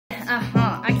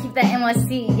I keep that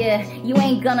NYC, yeah. You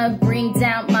ain't gonna bring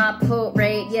down my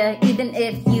parade, yeah. Even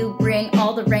if you bring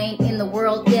all the rain in the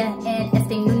world, yeah. And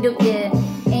este mundo, yeah.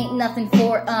 Ain't nothing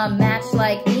for a match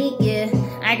like me, yeah.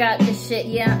 I got this shit,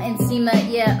 yeah. Encima,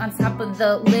 yeah. On top of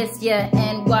the list, yeah.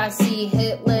 NYC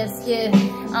hit list, yeah.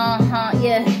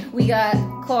 Yeah. We got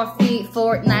coffee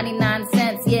for 99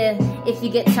 cents, yeah. If you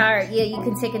get tired, yeah, you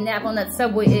can take a nap on that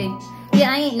subway, eh.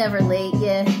 Yeah, I ain't never late,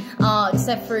 yeah.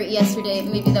 Except for yesterday,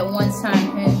 maybe that one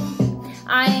time,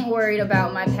 I ain't worried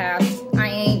about my past. I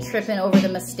ain't tripping over the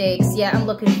mistakes. Yeah, I'm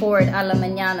looking forward a la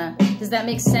mañana. Does that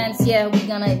make sense? Yeah, we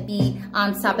gonna be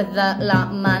on top of the la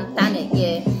montana,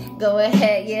 yeah. Go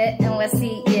ahead, yeah,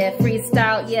 NYC, yeah.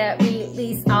 Freestyle, yeah.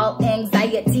 Release all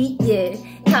anxiety, yeah.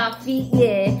 Coffee,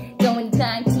 yeah. Going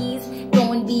time teas,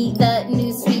 going be the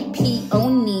new sweet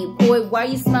peony. Boy, why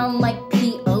you smelling like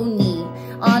peony?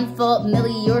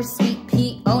 Unfamiliar sweet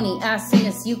peony. As soon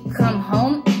as you come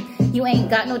home, you ain't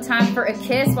got no time for a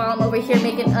kiss while I'm over here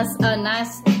making us a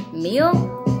nice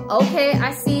meal? Okay,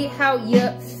 I see how you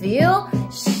feel.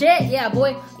 Shit, yeah,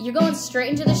 boy, you're going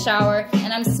straight into the shower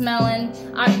and I'm smelling.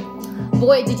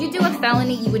 Boy, did you do a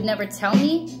felony you would never tell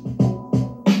me?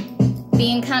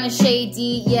 Being kinda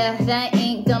shady, yeah, that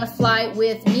ain't gonna fly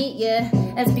with me, yeah.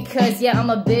 That's because, yeah,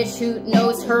 I'm a bitch who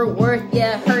knows her worth,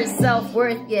 yeah, her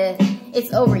self-worth, yeah.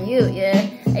 It's over you, yeah.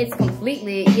 It's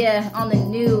completely, yeah, on the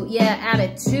new, yeah,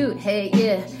 attitude, hey,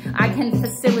 yeah. I can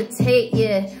facilitate,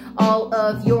 yeah, all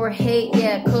of your hate,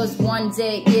 yeah. Cause one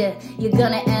day, yeah, you're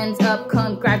gonna end up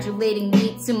congratulating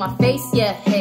me to my face, yeah, hey.